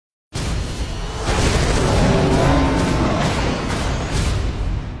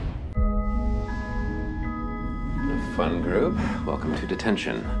group. Welcome to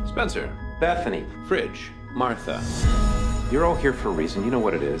detention. Spencer, Bethany, Fridge, Martha. You're all here for a reason. You know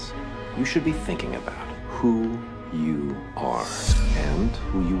what it is. You should be thinking about who you are and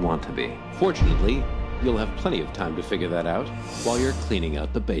who you want to be. Fortunately, you'll have plenty of time to figure that out while you're cleaning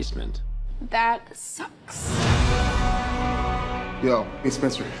out the basement. That sucks. Yo, hey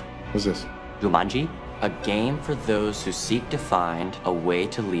Spencer. What's this? Jumanji, a game for those who seek to find a way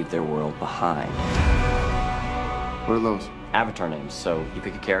to leave their world behind. What are those? Avatar names, so you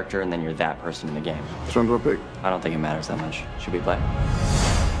pick a character and then you're that person in the game. Which one do I pick? I don't think it matters that much. Should we play?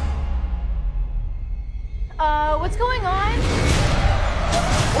 What's going on?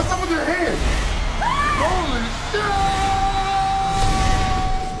 What's up with your hand? Holy shit!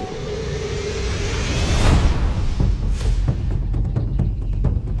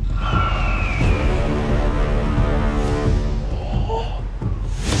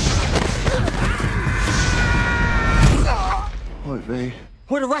 Boy, Vay.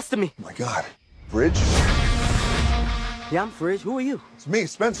 Who the rest of me? Oh my God. Fridge? Yeah, I'm Fridge. Who are you? It's me,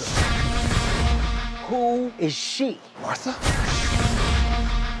 Spencer. Who is she? Martha?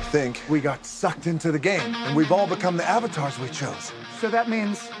 I think we got sucked into the game, and we've all become the avatars we chose. So that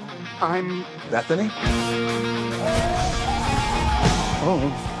means I'm... Bethany? Oh,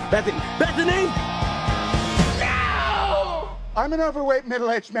 Bethany! No! I'm an overweight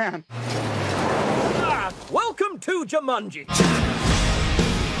middle-aged man. Welcome to Jumanji.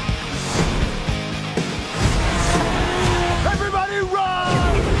 Everybody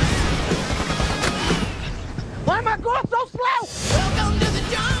run! Why am I going so slow? Welcome to the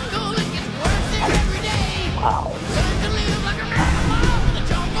jungle, it gets worse every day. Wow. Learn to live like an animal in the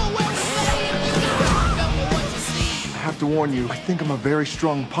jungle where we play. You gotta go for what you see. I have to warn you, I think I'm a very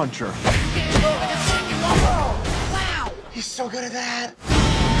strong puncher. Wow. He's so good at that.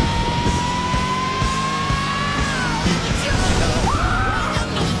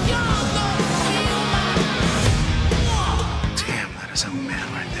 Damn, that is a man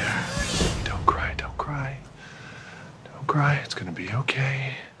right there. Don't cry, don't cry. Don't cry, it's gonna be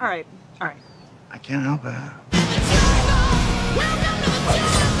okay. All right. I can't help it. Welcome to the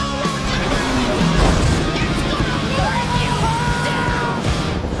jungle.